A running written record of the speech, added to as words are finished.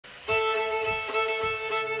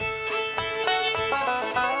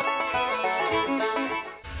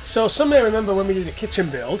So some may remember when we did a kitchen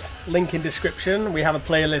build, link in description, we have a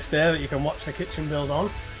playlist there that you can watch the kitchen build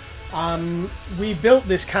on. We built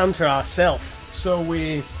this counter ourselves, so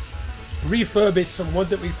we refurbished some wood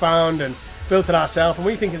that we found and built it ourselves, and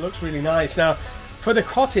we think it looks really nice. Now for the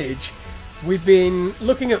cottage, we've been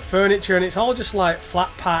looking at furniture and it's all just like flat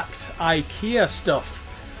packed IKEA stuff,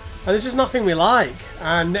 and there's just nothing we like,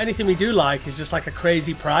 and anything we do like is just like a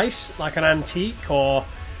crazy price, like an antique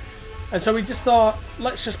and so we just thought,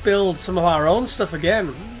 let's just build some of our own stuff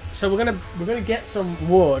again. So we're gonna get some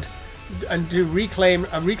wood and do a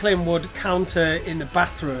reclaimed wood counter in the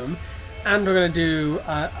bathroom, and we're gonna do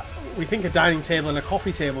we think a dining table and a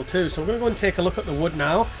coffee table too. So we're gonna go and take a look at the wood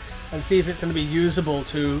now and see if it's going to be usable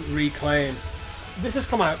to reclaim. This has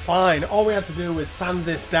come out fine. All we had to do was sand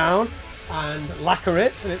this down and lacquer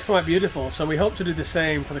it, and it's come out beautiful. So we hope to do the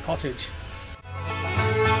same for the cottage.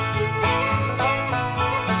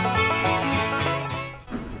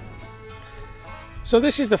 So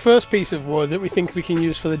this is the first piece of wood that we think we can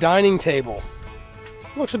use for the dining table.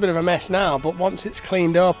 Looks a bit of a mess now, but once it's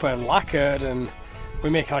cleaned up and lacquered and we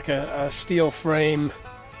make like a steel frame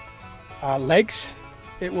legs,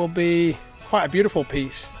 it will be quite a beautiful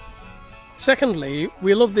piece. Secondly,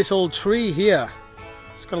 we love this old tree here.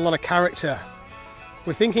 It's got a lot of character.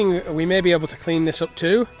 We're thinking we may be able to clean this up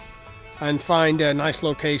too and find a nice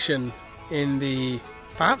location in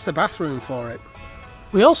perhaps the bathroom for it.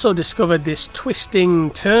 We also discovered this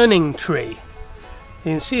twisting, turning tree.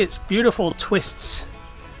 You can see its beautiful twists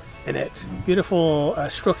in it, beautiful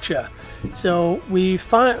structure. So we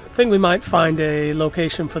think we might find a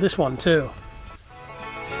location for this one too.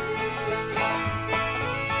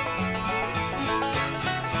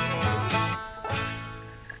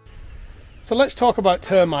 So let's talk about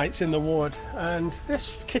termites in the wood. And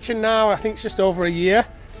this kitchen now, I think it's just over a year.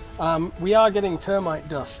 We are getting termite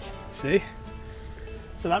dust, see?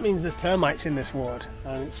 So that means there's termites in this wood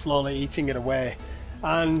and it's slowly eating it away.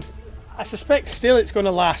 And I suspect still it's going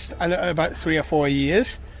to last about 3 or 4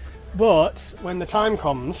 years. But when the time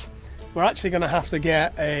comes, we're actually going to have to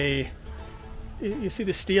get you see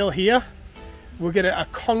the steel here? We'll get a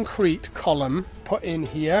concrete column put in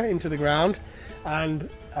here into the ground and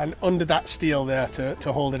under that steel there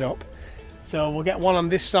to hold it up. So we'll get one on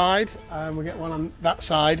this side and we'll get one on that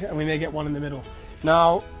side, and we may get one in the middle.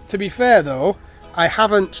 Now, to be fair though, I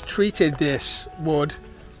haven't treated this wood.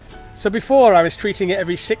 So before I was treating it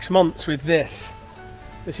every 6 months with this.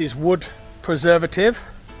 This is wood preservative,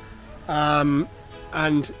 and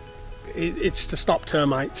it's to stop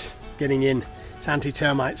termites getting in. It's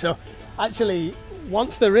anti-termite. So actually,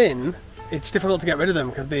 once they're in, it's difficult to get rid of them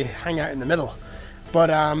because they hang out in the middle.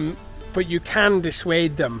 But you can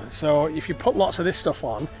dissuade them. So if you put lots of this stuff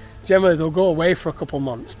on, generally they'll go away for a couple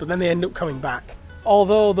months, but then they end up coming back.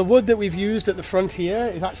 Although the wood that we've used at the front here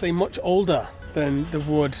is actually much older than the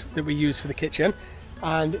wood that we use for the kitchen,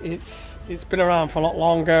 and it's been around for a lot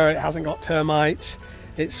longer. It hasn't got termites.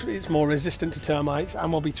 It's more resistant to termites,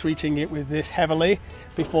 and we'll be treating it with this heavily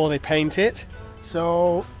before they paint it.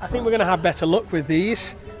 So I think we're going to have better luck with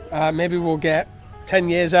these. Maybe we'll get 10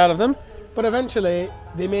 years out of them, but eventually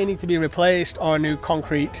they may need to be replaced or a new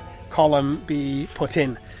concrete column be put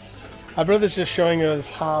in. Our brother's just showing us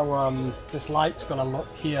how this light's going to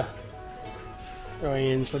look here going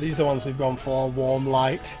in. So these are the ones we've gone for, warm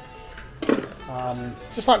light.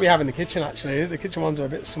 Just like we have in the kitchen actually. The kitchen ones are a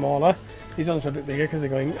bit smaller. These ones are a bit bigger because they're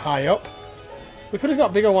going high up. We could have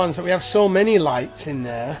got bigger ones, but we have so many lights in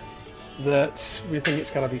there that we think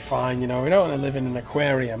it's going to be fine. You know, we don't want to live in an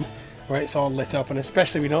aquarium where it's all lit up, and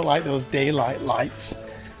especially we don't like those daylight lights.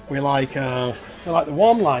 We like the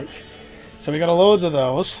warm light. So we got loads of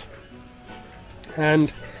those.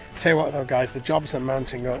 And I'll tell you what though guys, the jobs are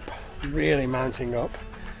mounting up, really mounting up.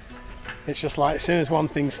 It's just like as soon as one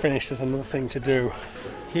thing's finished, there's another thing to do.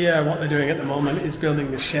 Here what they're doing at the moment is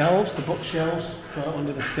building the shelves, the bookshelves for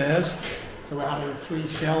under the stairs. So we're having 3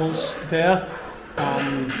 shelves there,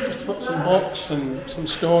 just to put some books and some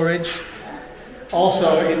storage.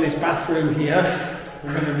 Also in this bathroom here,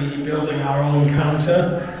 we're going to be building our own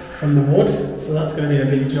counter from the wood, so that's going to be a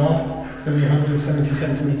big job. It's going to be 170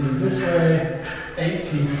 centimetres this way,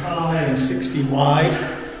 80 high and 60 wide.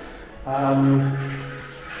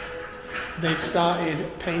 They've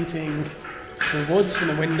started painting the woods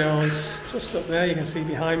and the windows just up there, you can see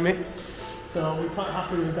behind me. So we're quite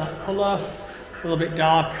happy with that colour, a little bit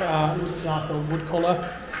darker wood colour.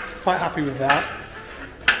 Quite happy with that.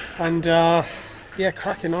 And yeah,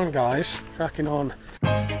 cracking on guys, cracking on.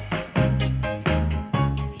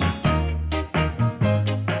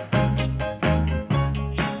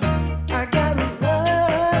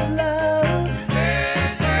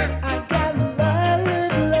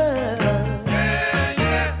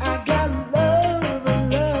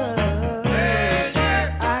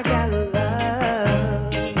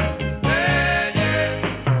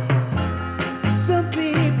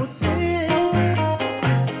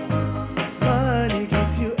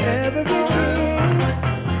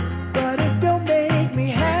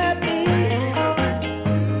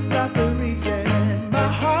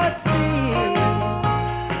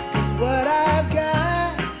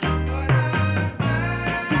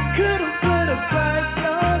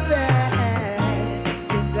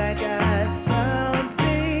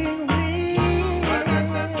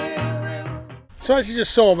 So as you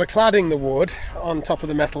just saw, we're cladding the wood on top of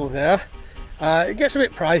the metal there. It gets a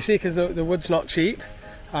bit pricey because the wood's not cheap,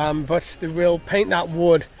 but we'll paint that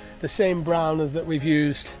wood the same brown as that we've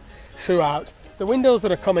used throughout. The windows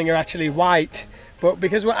that are coming are actually white, but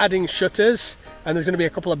because we're adding shutters and there's going to be a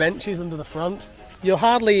couple of benches under the front, you'll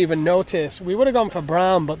hardly even notice. We would have gone for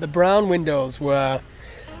brown, but the brown windows were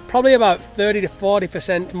probably about 30 to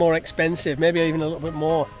 40% more expensive, maybe even a little bit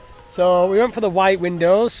more. So we went for the white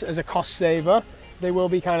windows as a cost saver. They will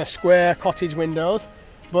be kind of square cottage windows,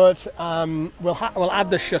 but we'll add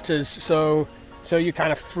the shutters so you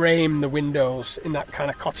kind of frame the windows in that kind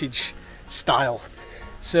of cottage style.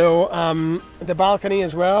 So the balcony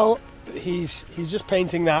as well, he's just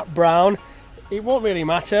painting that brown. It won't really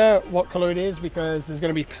matter what colour it is because there's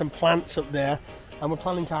going to be some plants up there, and we're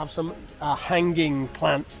planning to have some hanging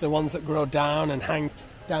plants, the ones that grow down and hang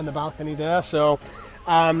down the balcony there. So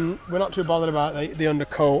we're not too bothered about the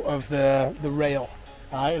undercoat of the rail.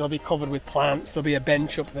 It'll be covered with plants. There'll be a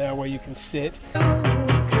bench up there where you can sit.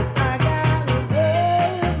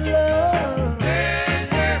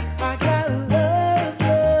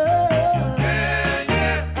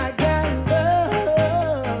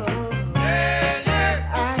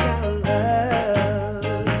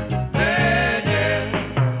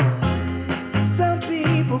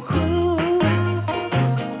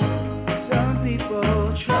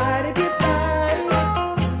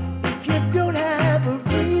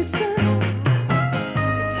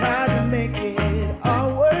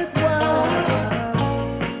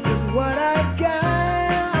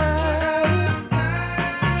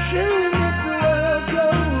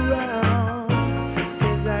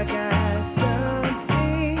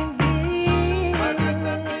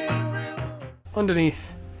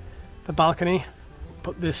 Underneath the balcony,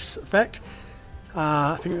 put this effect.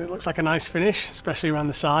 I think it looks like a nice finish, especially around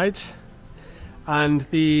the sides. And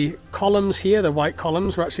the columns here, the white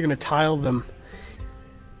columns, we're actually going to tile them.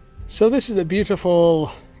 So this is a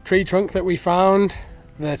beautiful tree trunk that we found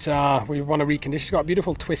that we want to recondition. It's got a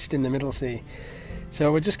beautiful twist in the middle, see.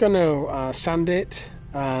 So we're just going to sand it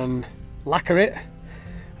and lacquer it,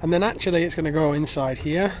 and then actually it's going to go inside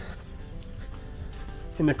here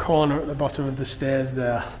in the corner at the bottom of the stairs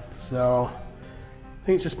there. So I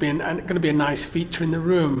think it's just going to be a nice feature in the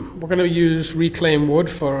room. We're going to use reclaimed wood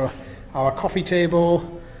for our coffee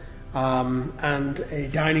table and a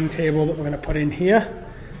dining table that we're going to put in here.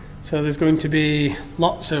 So there's going to be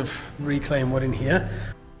lots of reclaimed wood in here.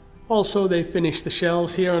 Also, they finished the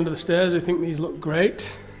shelves here under the stairs. I think these look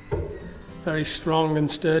great. Very strong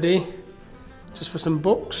and sturdy. Just for some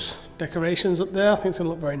books, decorations up there, I think it's going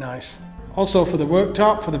to look very nice. Also for the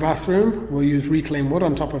worktop, for the bathroom, we'll use reclaimed wood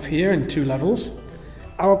on top of here in 2 levels.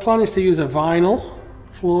 Our plan is to use a vinyl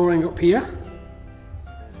flooring up here.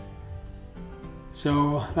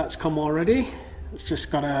 So that's come already. It's just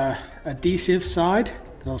got a adhesive side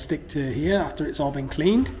that'll stick to here after it's all been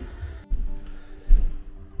cleaned.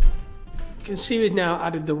 You can see we've now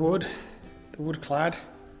added the wood clad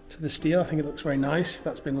to the steel. I think it looks very nice.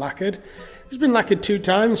 That's been lacquered. It's been lacquered 2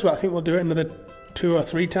 times, but I think we'll do it another 2 or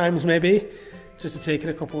 3 times maybe, just to take it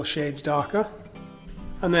a couple of shades darker.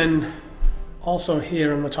 And then also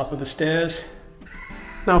here on the top of the stairs.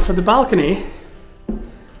 Now for the balcony,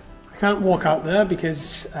 I can't walk out there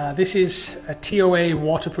because this is a TOA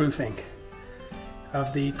waterproofing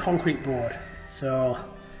of the concrete board. So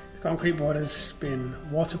the concrete board has been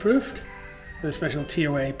waterproofed with a special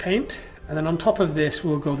TOA paint, and then on top of this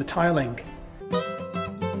will go the tiling.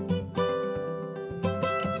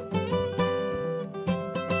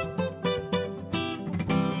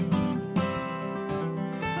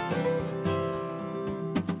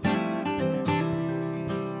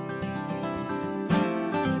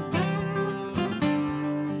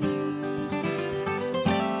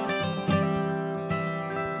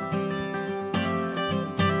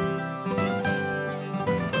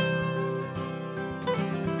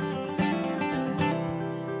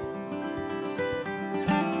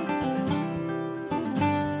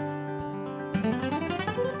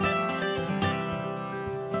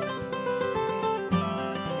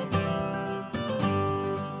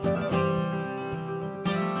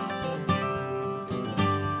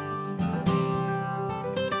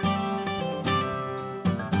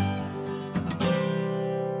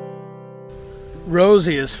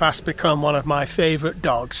 Rosie has fast become one of my favourite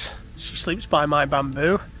dogs. She sleeps by my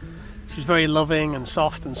bamboo. She's very loving and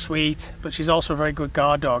soft and sweet, but she's also a very good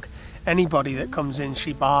guard dog. Anybody that comes in,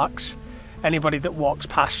 she barks. Anybody that walks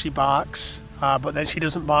past, she barks, but then she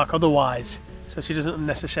doesn't bark otherwise, so she doesn't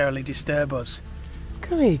necessarily disturb us.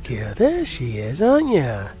 Come here, girl. There she is, aren't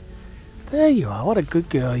you? There you are. What a good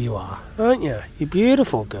girl you are, aren't you? You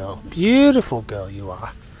beautiful girl. Beautiful girl you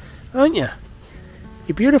are, aren't you?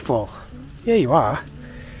 You're beautiful. Yeah, you are.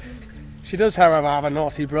 She does, however, have a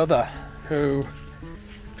naughty brother who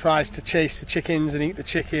tries to chase the chickens and eat the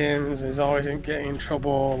chickens, and is always getting in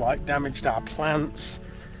trouble, like damaged our plants.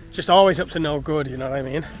 Just always up to no good, you know what I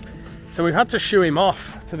mean? So we've had to shoo him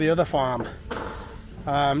off to the other farm.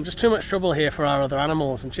 Just too much trouble here for our other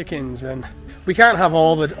animals and chickens, and we can't have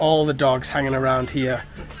all the dogs hanging around here.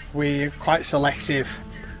 We're quite selective.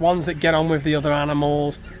 Ones that get on with the other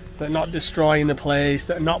animals, that are not destroying the place,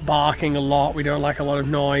 that are not barking a lot. We don't like a lot of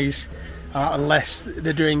noise unless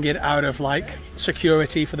they're doing it out of like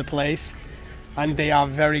security for the place, and they are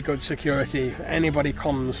very good security. If anybody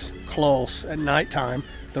comes close at night time,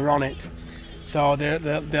 they're on it. So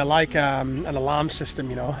they're like an alarm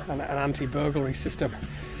system, you know, an anti-burglary system.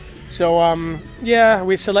 So yeah,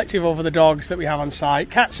 we're selective over the dogs that we have on site.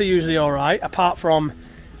 Cats are usually all right, apart from,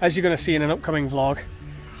 as you're going to see in an upcoming vlog,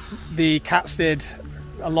 the cats did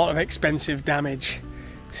a lot of expensive damage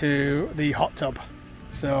to the hot tub.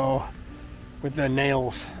 So with their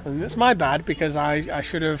nails, and it's my bad because I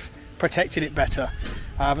should have protected it better.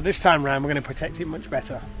 But this time around, we're going to protect it much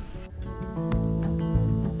better.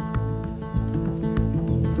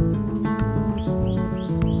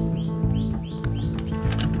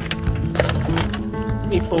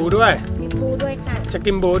 มีปูด้วย มีปูด้วยค่ะ จะ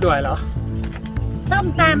กินปูด้วยเหรอ ส้ม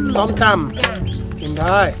ตำ ส้มต จ้ะ ำกินไ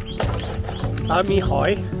ด้แล้วมีหอ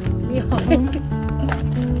ย มีหอย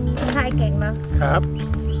ทายเก่งมาก ครับ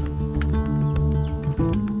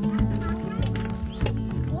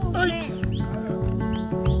เอ้ย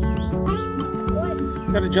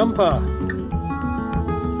Got a jumper.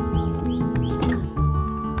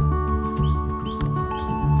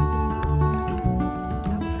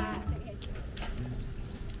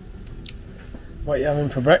 What are you having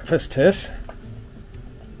for breakfast, Tis?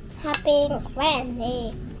 Having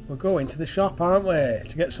brandy. We're going to the shop, aren't we?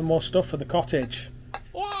 To get some more stuff for the cottage.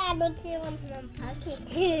 Yeah, don't you want some pocket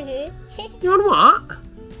too? You want what?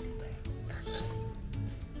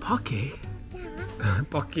 Pocky? Yeah.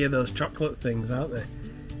 Pocky are those chocolate things, aren't they?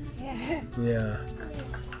 Yeah. Yeah.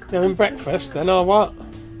 You having breakfast then, or what?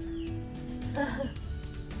 I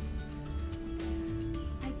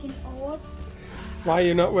can always Why are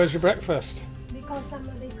you not? Where's your breakfast? because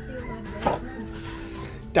somebody steal my breakfast.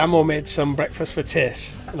 Damo made some breakfast for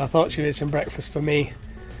Tis, and I thought she made some breakfast for me,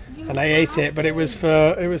 and I ate it, but it was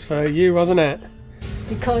for you, wasn't it?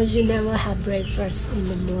 Because you never have breakfast in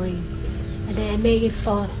the morning, and then I make it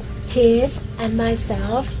for Tis and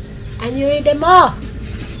myself, and you eat them all.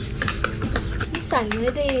 ใส่ไม่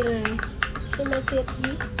ดีเลยใช่ไหมเจี๊ยบ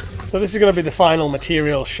So this is going to be the final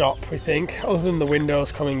materials shop, we think. Other than the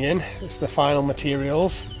windows coming in, it's the final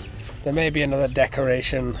materials. There may be another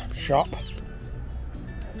decoration shop.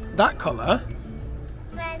 That colour?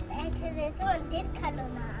 But actually this one did color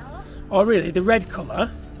now. Oh really? The red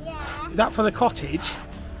colour? Yeah. Is that for the cottage?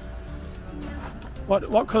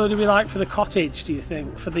 What colour do we like for the cottage, do you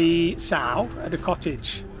think? For the sow at the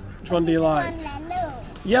cottage? Which one do you like? Yellow.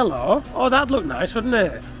 Yellow? Oh, that'd look nice, wouldn't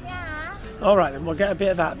it? Yeah. Alright then, we'll get a bit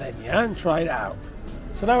of that then, yeah? And try it out.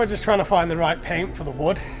 So now we're just trying to find the right paint for the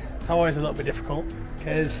wood. It's always a little bit difficult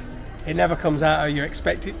because it never comes out how you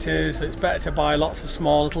expect it to, so it's better to buy lots of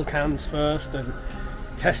small little cans first and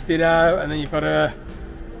test it out, and then you've got to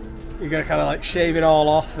kind of like shave it all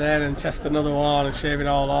off then and test another one and shave it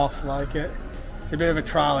all off. Like it's a bit of a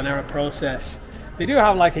trial and error process. They do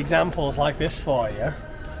have like examples like this for you,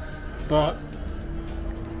 but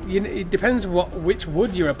it depends which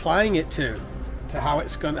wood you're applying it to how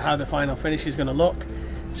the final finish is going to look.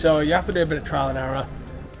 So you have to do a bit of trial and error.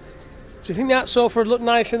 Do you think that sofa would look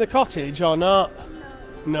nice in the cottage or not?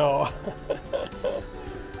 No.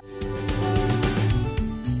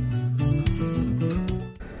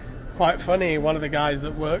 Quite funny, one of the guys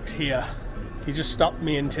that works here, he just stopped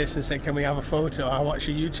me and Tis and said, can we have a photo? I watch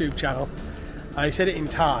your YouTube channel. I said it in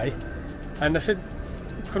Thai, and I said,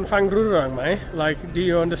 Kun Fang Rurang Mai? Like, do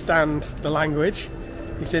you understand the language?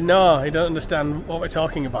 He said, no, he don't understand what we're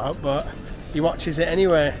talking about, but he watches it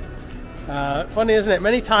anyway. Funny, isn't it?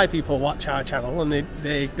 Many Thai people watch our channel and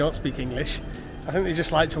they don't speak English. I think they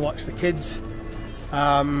just like to watch the kids.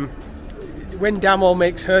 When Damo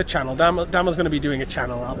makes her channel, Damo's going to be doing a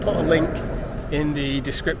channel. I'll put a link in the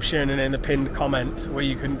description and in the pinned comment where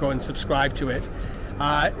you can go and subscribe to it.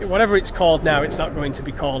 Whatever it's called now, it's not going to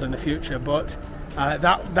be called in the future, but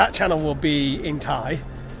that channel will be in Thai.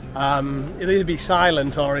 It'll either be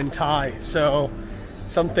silent or in Thai, so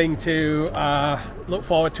something to look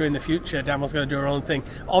forward to in the future. Damo's going to do her own thing,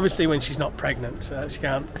 obviously when she's not pregnant.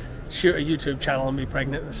 shoot a YouTube channel and be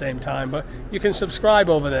pregnant at the same time, but you can subscribe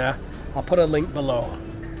over there. I'll put a link below.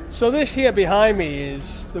 So this here behind me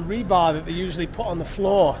is the rebar that they usually put on the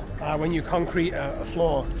floor when you concrete a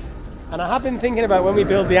floor. And I have been thinking about when we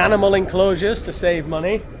build the animal enclosures to save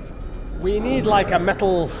money, we need like a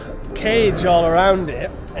metal cage all around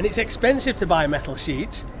it, and it's expensive to buy metal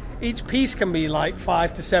sheets. Each piece can be like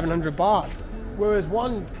 500 to 700 baht, whereas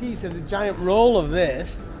one piece of the giant roll of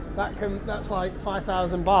this, that's like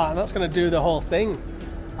 5,000 baht, and that's going to do the whole thing.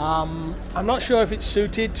 I'm not sure if it's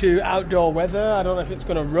suited to outdoor weather. I don't know if it's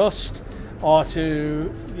going to rust or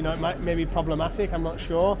to, you know, it might maybe problematic, I'm not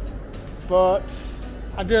sure. But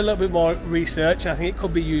I'll do a little bit more research. I think it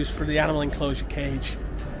could be used for the animal enclosure cage.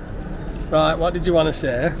 Right, what did you want to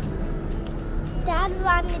say? That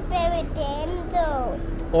one is very dangerous.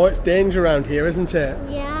 Oh, it's danger around here, isn't it?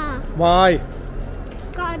 Yeah. Why?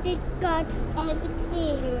 Because it's got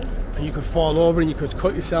everything. And you could fall over and you could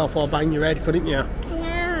cut yourself or bang your head, couldn't you?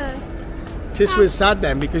 Yeah. Tis was sad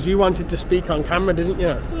then because you wanted to speak on camera, didn't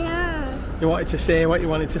you? Yeah. You wanted to say what you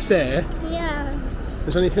wanted to say? Yeah.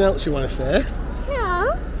 Is there anything else you want to say?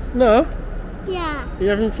 No. No? Yeah. Are you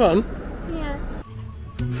having fun? Yeah.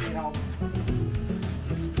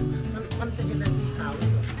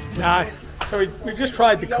 Aye. So we've just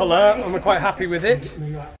tried the colour and we're quite happy with it.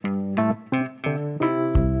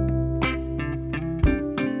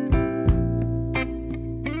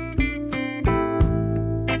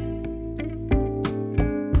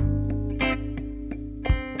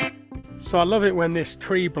 So I love it when this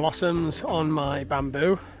tree blossoms on my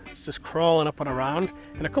bamboo. It's just crawling up and around.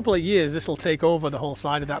 In a couple of years this will take over the whole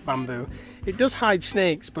side of that bamboo. It does hide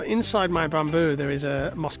snakes, but inside my bamboo there is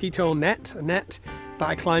a mosquito net, that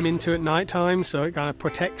I climb into at night time, so it kind of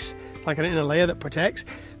protects. It's like an inner layer that protects.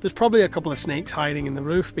 There's probably a couple of snakes hiding in the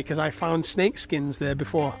roof because I found snake skins there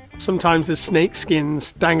before. Sometimes there's snake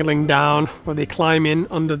skins dangling down or they climb in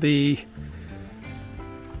under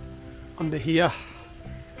here.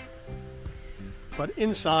 But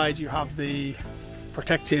inside you have the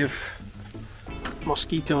protective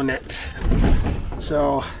mosquito net,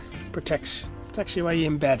 so protects you while you're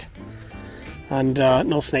in bed, and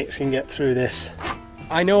no snakes can get through this.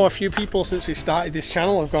 I know a few people since we started this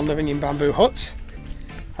channel have gone living in bamboo huts.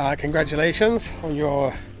 Congratulations on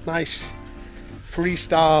your nice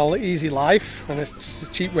freestyle easy life, and it's just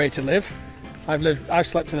a cheap way to live. I've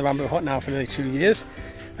slept in the bamboo hut now for nearly 2 years,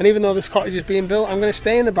 and even though this cottage is being built, I'm going to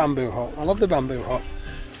stay in the bamboo hut. I love the bamboo hut.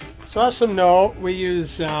 So as some know, we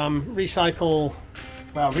use reusable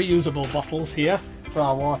bottles here for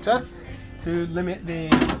our water to limit the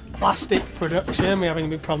plastic production. We're having a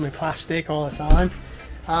big problem with plastic all the time.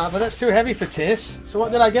 But that's too heavy for Tis. So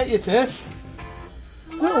what did I get you, Tis?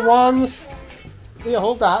 Little ones. Here,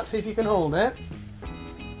 hold that, see if you can hold it.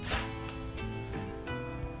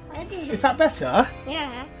 Is that better?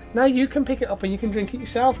 Yeah. Now you can pick it up and you can drink it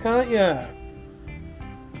yourself, can't you?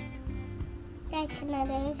 You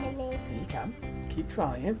can. Keep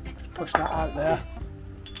trying. Just push that out there.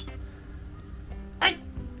 Can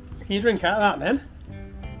you drink out of that then?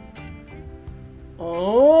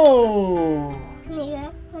 Oh!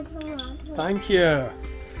 Yeah. Thank you.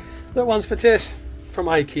 That one's for Tis from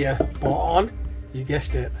IKEA. Bought on, you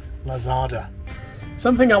guessed it, Lazada.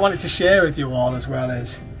 Something I wanted to share with you all as well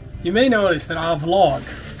is, you may notice that our vlog,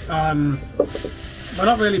 we're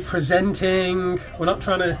not really presenting, we're not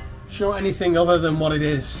trying to show anything other than what it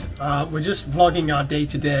is. We're just vlogging our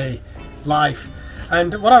day-to-day life.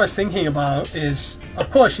 And what I was thinking about is, of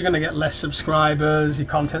course you're going to get less subscribers, your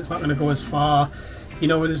content's not going to go as far, you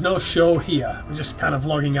know, there's no show here, we're just kind of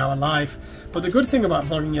vlogging our life. But the good thing about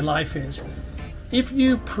vlogging your life is, if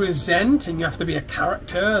you present and you have to be a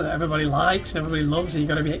character that everybody likes and everybody loves, and you've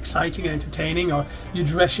got to be exciting and entertaining, or you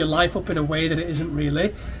dress your life up in a way that it isn't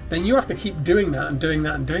really, then you have to keep doing that and doing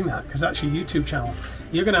that and doing that, because that's your YouTube channel.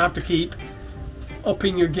 You're going to have to keep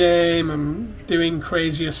upping your game and doing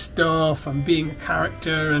crazier stuff and being a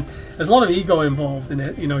character, and there's a lot of ego involved in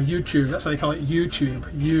it. You know, YouTube, that's why they call it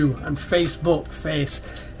YouTube, you, and Facebook, face.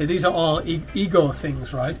 These are all ego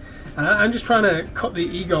things, right? And I'm just trying to cut the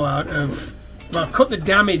ego out of, well, cut the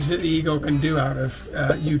damage that the ego can do out of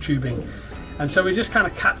YouTubing. And so we're just kind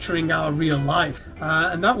of capturing our real life,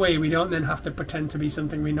 and that way we don't then have to pretend to be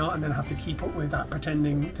something we're not and then have to keep up with that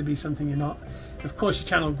pretending to be something you're not. Of course your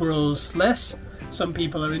channel grows less. Some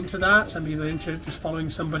people are into that, some people are into just following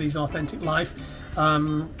somebody's authentic life.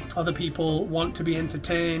 Other people want to be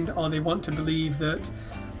entertained, or they want to believe that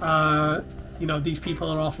you know, these people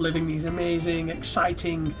are off living these amazing,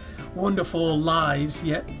 exciting, wonderful lives,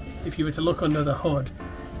 yet if you were to look under the hood,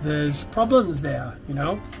 there's problems there, you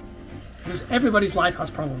know. because everybody's life has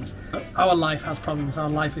problems. Our life has problems. Our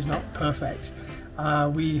life is not perfect.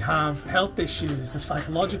 We have health issues, there's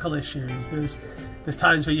psychological issues, there's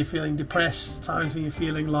times where you're feeling depressed, times where you're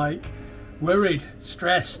feeling like worried,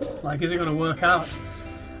 stressed, like is it going to work out?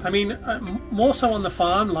 I mean, more so on the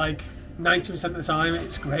farm, like 90% of the time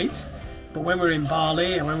it's great, but when we were in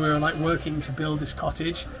Bali and when we were like working to build this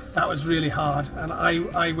cottage, that was really hard, and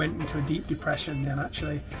I went into a deep depression then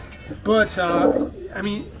actually. But I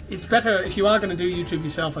mean, it's better if you are going to do YouTube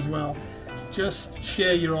yourself as well, just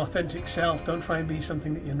share your authentic self. Don't try and be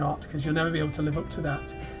something that you're not, because you'll never be able to live up to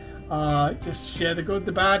that. Just share the good,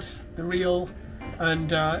 the bad, the real,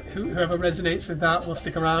 and whoever resonates with that will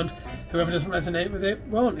stick around. Whoever doesn't resonate with it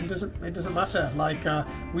won't. It doesn't matter. Like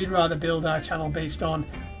we'd rather build our channel based on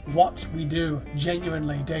what we do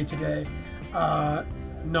genuinely day to day,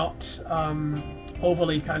 not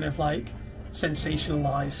overly kind of like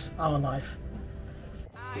sensationalize our life.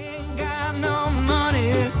 I ain't got no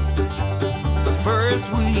money the first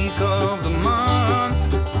week of the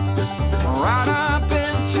month, right up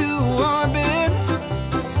into orbit,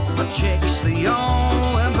 my chicks the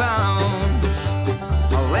only bound,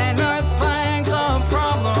 my landlord thinks a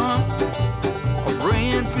problem, a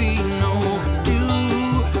rent be no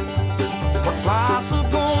due, what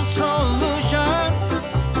possible solution,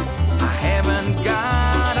 I haven't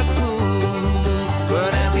got a clue,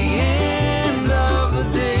 but at the end of the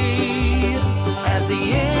day, at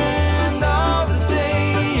the end of the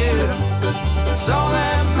day, it's all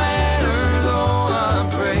that matters, all I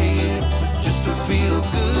pray, just to feel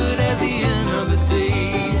good at the end of the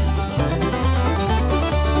day.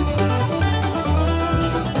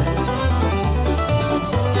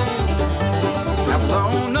 I've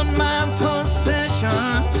loaned on my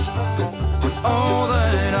possessions